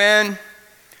always win.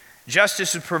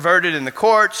 Justice is perverted in the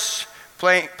courts.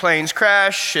 Planes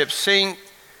crash, ships sink.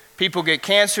 People get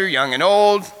cancer, young and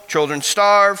old. Children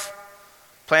starve.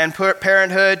 Planned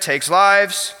Parenthood takes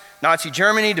lives. Nazi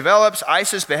Germany develops.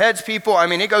 ISIS beheads people. I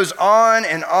mean, it goes on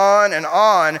and on and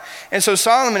on. And so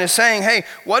Solomon is saying, hey,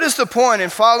 what is the point in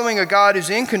following a God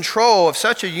who's in control of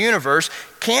such a universe?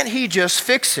 Can't he just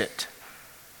fix it?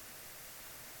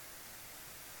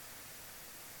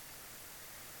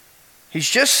 He's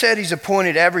just said he's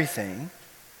appointed everything.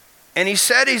 And he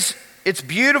said it's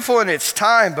beautiful in its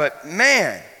time, but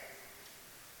man,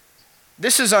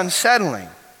 this is unsettling.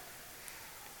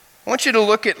 I want you to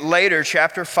look at later,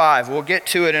 chapter 5. We'll get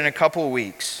to it in a couple of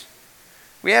weeks.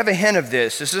 We have a hint of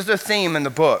this. This is the theme in the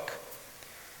book.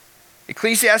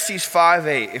 Ecclesiastes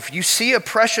 5:8. If you see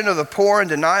oppression of the poor and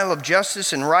denial of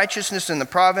justice and righteousness in the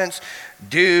province,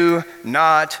 do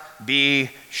not be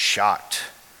shocked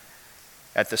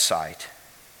at the sight.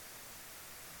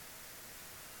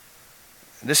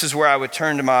 This is where I would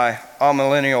turn to my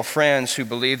all-millennial friends who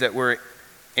believe that we're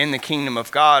in the kingdom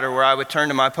of God, or where I would turn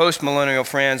to my post-millennial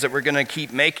friends that we're going to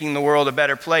keep making the world a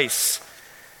better place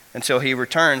until he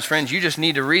returns. Friends, you just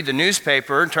need to read the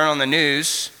newspaper and turn on the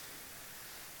news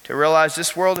to realize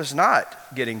this world is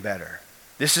not getting better.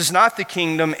 This is not the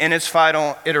kingdom in its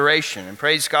final iteration, and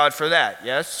praise God for that,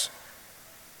 yes?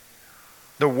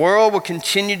 The world will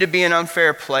continue to be an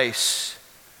unfair place,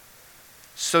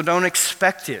 so don't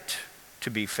expect it to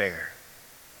be fair.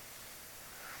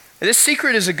 This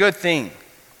secret is a good thing.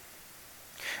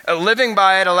 Living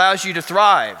by it allows you to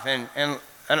thrive and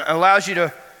allows you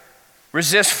to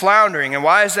resist floundering. And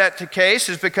why is that the case?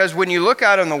 Is because when you look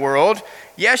out in the world,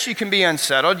 yes, you can be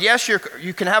unsettled. Yes,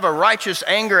 you can have a righteous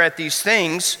anger at these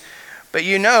things, but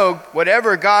you know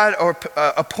whatever God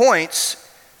appoints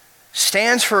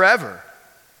stands forever.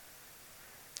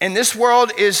 And this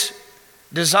world is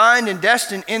designed and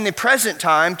destined in the present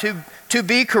time to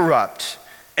be corrupt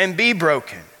and be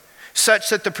broken, such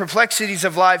that the perplexities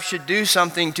of life should do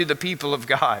something to the people of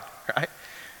God, right?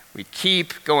 We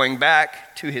keep going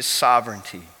back to his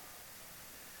sovereignty.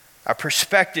 Our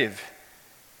perspective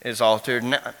is altered.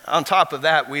 And on top of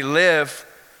that, we live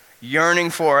yearning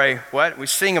for we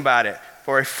sing about it,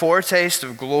 for a foretaste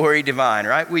of glory divine,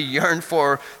 right? We yearn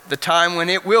for the time when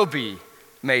it will be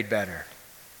made better.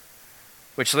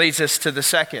 Which leads us to the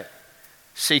second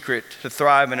secret to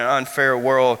thrive in an unfair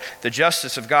world. The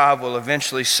justice of God will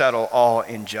eventually settle all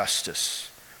injustice.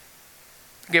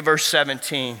 Look at verse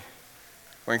 17.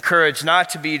 We're encouraged not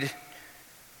to be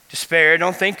despaired.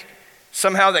 Don't think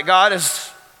somehow that God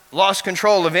has lost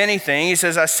control of anything. He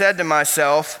says, I said to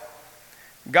myself,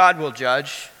 God will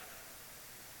judge.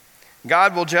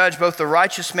 God will judge both the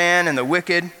righteous man and the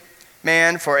wicked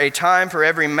man, for a time for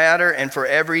every matter and for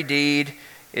every deed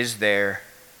is there.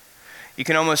 You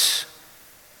can almost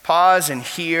pause and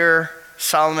hear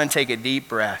Solomon take a deep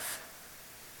breath.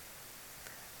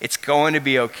 It's going to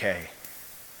be okay.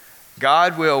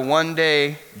 God will one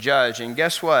day judge, and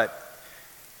guess what?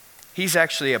 He's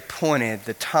actually appointed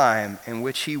the time in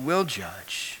which he will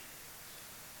judge.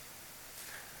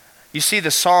 You see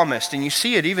the psalmist, and you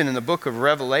see it even in the book of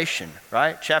Revelation,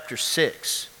 right? Chapter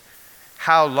 6.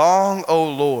 How long, O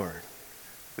Lord?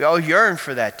 We all yearn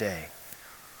for that day.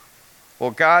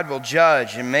 Well, God will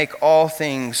judge and make all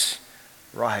things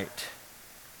right.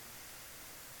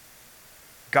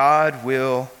 God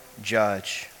will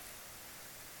judge.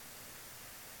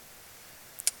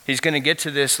 He's going to get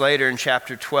to this later in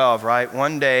chapter 12, right?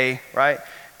 One day, right?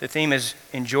 The theme is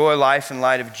enjoy life in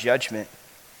light of judgment.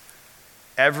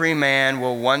 Every man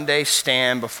will one day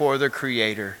stand before the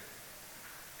Creator,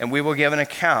 and we will give an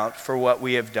account for what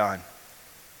we have done.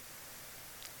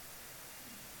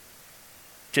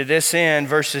 To this end,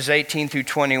 verses 18 through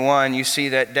 21, you see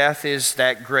that death is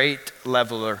that great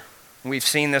leveler. We've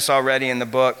seen this already in the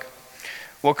book.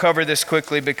 We'll cover this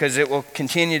quickly because it will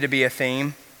continue to be a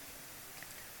theme.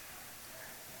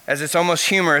 As it's almost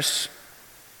humorous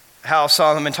how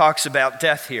Solomon talks about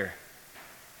death here.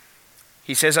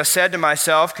 He says, I said to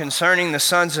myself concerning the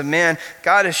sons of men,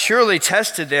 God has surely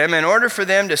tested them in order for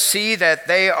them to see that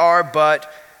they are but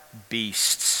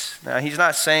beasts. Now, he's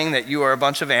not saying that you are a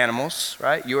bunch of animals,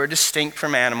 right? You are distinct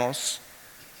from animals.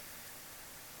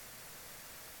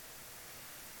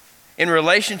 In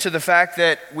relation to the fact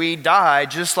that we die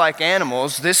just like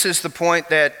animals, this is the point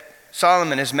that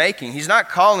Solomon is making. He's not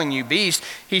calling you beast.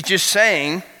 He's just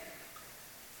saying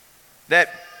that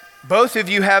both of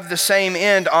you have the same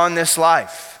end on this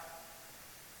life.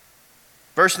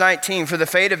 Verse 19, for the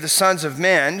fate of the sons of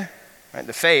men, right,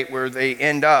 the fate where they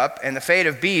end up, and the fate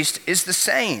of beasts is the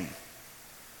same.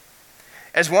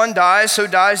 As one dies, so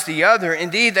dies the other.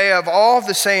 Indeed, they have all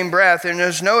the same breath, and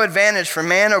there's no advantage for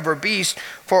man over beast,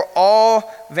 for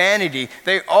all vanity.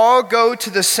 They all go to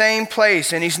the same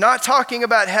place. And he's not talking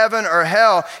about heaven or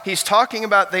hell. He's talking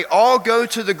about they all go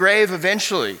to the grave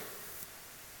eventually,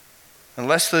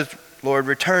 unless the Lord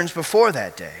returns before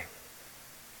that day.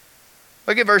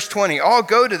 Look at verse 20. All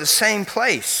go to the same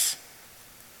place.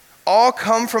 All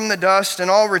come from the dust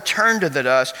and all return to the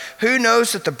dust. Who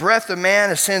knows that the breath of man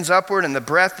ascends upward and the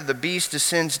breath of the beast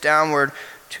descends downward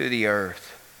to the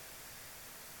earth?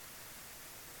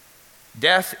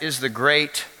 Death is the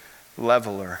great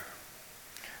leveler.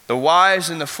 The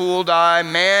wise and the fool die,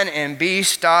 man and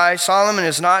beast die. Solomon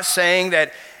is not saying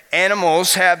that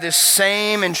animals have this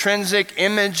same intrinsic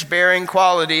image-bearing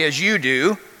quality as you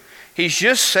do. He's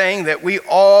just saying that we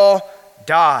all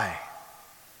die.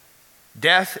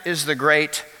 Death is the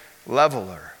great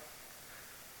leveler.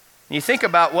 You think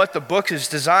about what the book is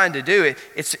designed to do.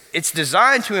 It's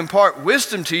designed to impart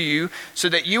wisdom to you so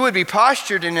that you would be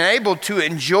postured and enabled to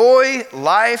enjoy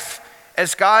life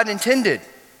as God intended.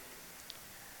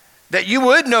 That you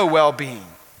would know well-being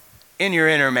in your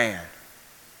inner man.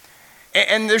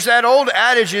 And there's that old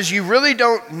adage is you really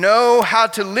don't know how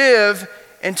to live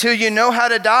until you know how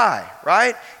to die,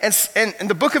 right? And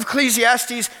the book of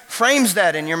Ecclesiastes frames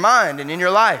that in your mind and in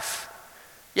your life.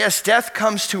 Yes, death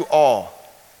comes to all.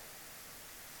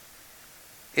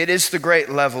 It is the great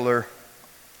leveler.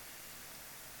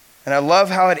 And I love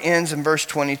how it ends in verse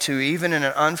 22. Even in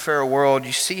an unfair world,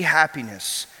 you see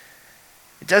happiness.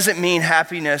 It doesn't mean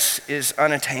happiness is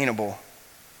unattainable.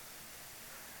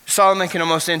 Solomon can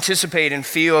almost anticipate and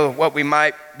feel what we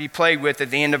might be plagued with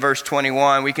at the end of verse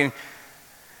 21. We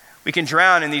can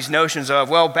drown in these notions of,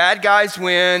 well, bad guys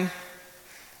win,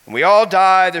 we all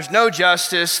die, there's no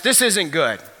justice, this isn't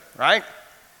good, right?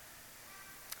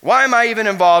 Why am I even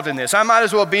involved in this? I might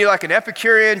as well be like an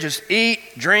Epicurean, just eat,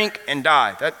 drink, and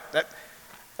die.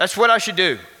 That's what I should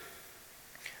do.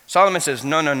 Solomon says,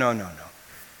 no.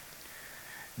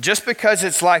 Just because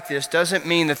it's like this doesn't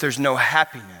mean that there's no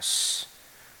happiness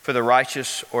for the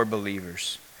righteous or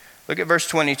believers. Look at verse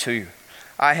 22.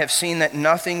 I have seen that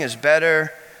nothing is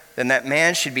better than that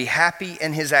man should be happy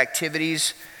in his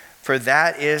activities, for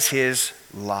that is his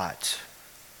lot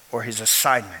or his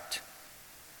assignment.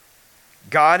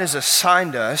 God has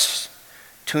assigned us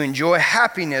to enjoy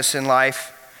happiness in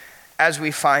life as we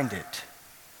find it.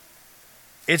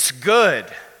 It's good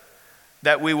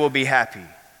that we will be happy.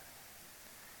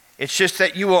 It's just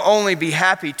that you will only be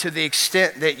happy to the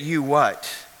extent that you what?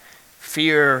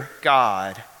 Fear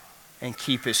God and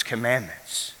keep his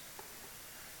commandments.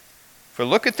 For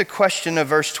look at the question of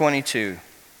verse 22.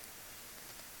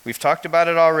 We've talked about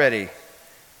it already.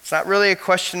 It's not really a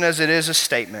question as it is a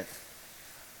statement.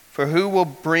 For who will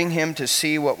bring him to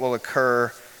see what will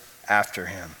occur after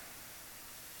him?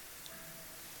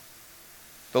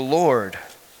 The Lord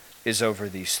is over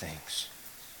these things.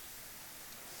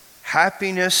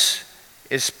 Happiness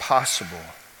is possible.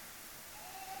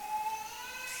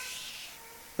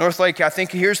 Northlake, I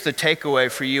think here's the takeaway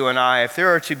for you and I. If there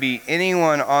are to be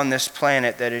anyone on this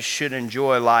planet that should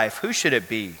enjoy life, who should it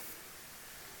be?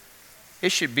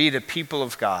 It should be the people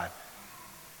of God.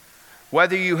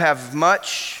 Whether you have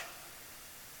much,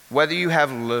 whether you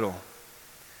have little,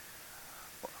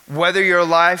 whether your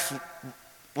life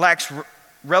lacks,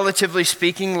 relatively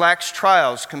speaking, lacks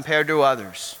trials compared to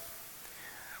others,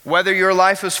 whether your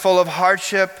life is full of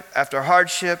hardship after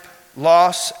hardship,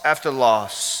 loss after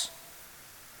loss,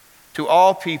 to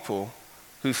all people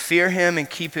who fear him and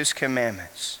keep his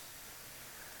commandments,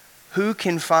 who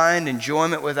can find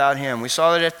enjoyment without him? We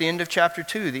saw that at the end of chapter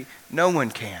 2. No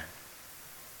one can.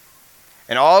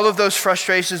 And all of those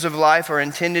frustrations of life are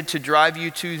intended to drive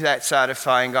you to that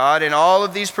satisfying God. And all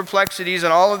of these perplexities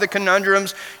and all of the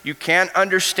conundrums you can't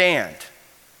understand.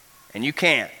 And you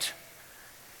can't.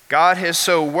 God has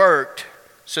so worked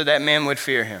so that men would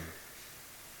fear him.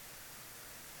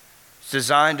 It's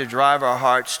designed to drive our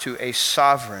hearts to a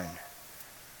sovereign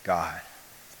God.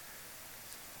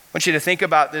 I want you to think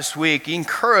about this week.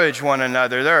 Encourage one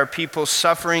another. There are people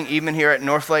suffering even here at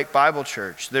Northlake Bible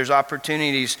Church. There's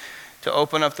opportunities to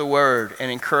open up the Word and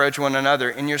encourage one another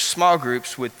in your small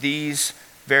groups with these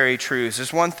very truths.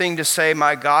 It's one thing to say,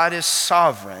 my God is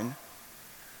sovereign.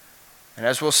 And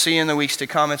as we'll see in the weeks to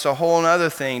come, it's a whole other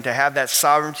thing to have that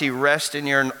sovereignty rest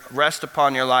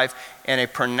upon your life in a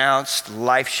pronounced,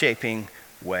 life-shaping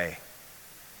way.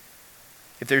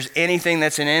 If there's anything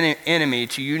that's an enemy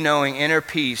to you knowing inner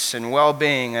peace and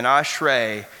well-being and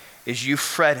ashrei, is you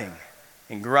fretting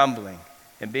and grumbling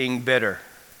and being bitter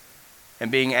and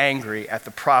being angry at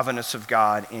the providence of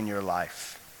God in your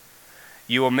life.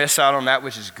 You will miss out on that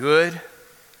which is good,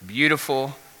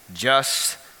 beautiful,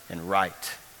 just, and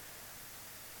right.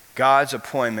 God's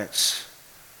appointments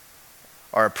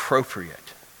are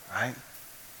appropriate, right?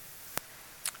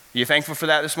 Are you thankful for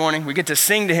that this morning? We get to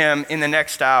sing to him in the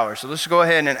next hour. So let's go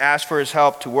ahead and ask for his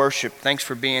help to worship. Thanks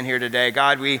for being here today.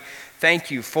 God, we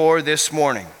thank you for this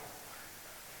morning.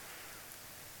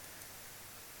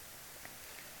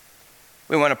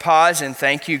 We want to pause and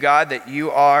thank you, God, that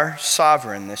you are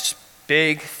sovereign. This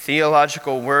big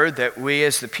theological word that we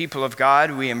as the people of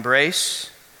God, we embrace.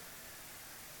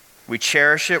 We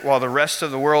cherish it while the rest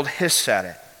of the world hiss at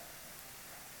it.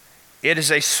 It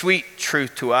is a sweet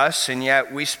truth to us, and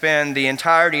yet we spend the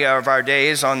entirety of our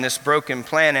days on this broken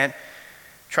planet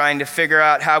trying to figure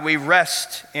out how we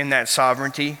rest in that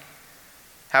sovereignty,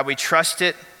 how we trust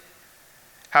it,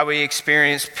 how we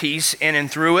experience peace in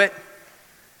and through it.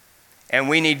 And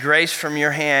we need grace from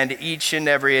your hand each and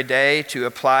every day to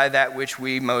apply that which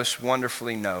we most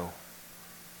wonderfully know.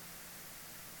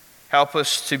 Help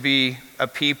us to be a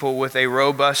people with a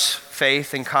robust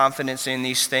faith and confidence in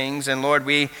these things. And Lord,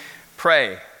 we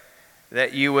pray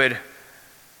that you would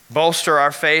bolster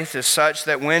our faith as such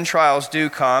that when trials do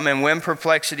come and when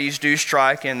perplexities do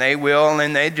strike, and they will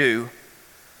and they do,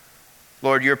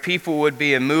 Lord, your people would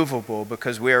be immovable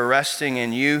because we are resting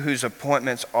in you whose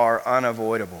appointments are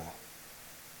unavoidable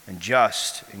and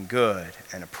just and good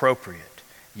and appropriate.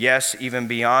 Yes, even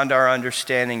beyond our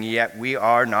understanding, yet we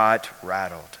are not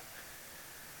rattled.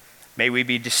 May we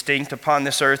be distinct upon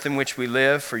this earth in which we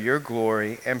live for your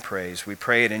glory and praise. We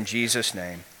pray it in Jesus'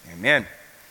 name. Amen.